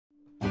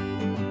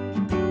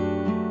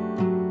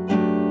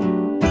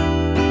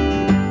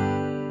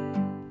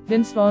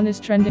Vince Vaughn is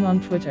trending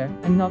on Twitter,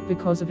 and not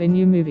because of a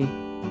new movie.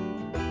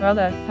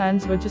 Rather,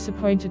 fans were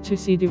disappointed to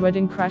see the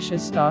Wedding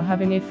Crashers star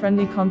having a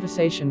friendly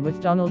conversation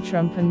with Donald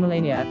Trump and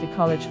Melania at the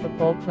college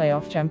football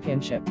playoff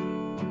championship.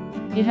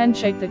 A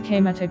handshake that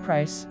came at a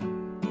price.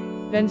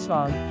 Vince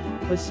Vaughn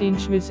was seen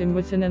schmoozing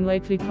with an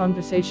unlikely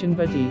conversation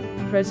buddy,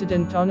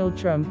 President Donald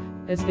Trump,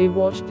 as they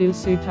watched the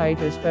LSU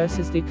Tigers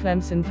versus the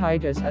Clemson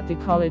Tigers at the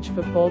college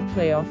football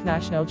playoff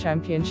national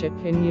championship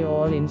in New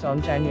Orleans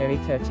on January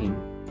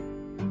 13.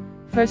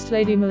 First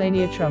Lady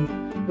Melania Trump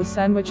was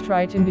sandwiched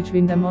right in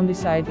between them on the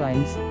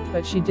sidelines,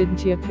 but she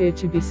didn't appear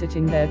to be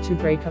sitting there to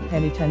break up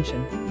any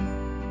tension.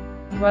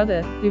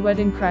 Rather, the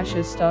Wedding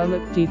Crashers star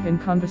looked deep in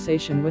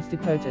conversation with the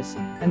POTUS,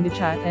 and the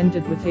chat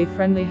ended with a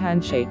friendly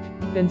handshake.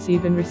 Vince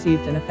even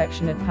received an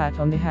affectionate pat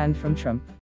on the hand from Trump.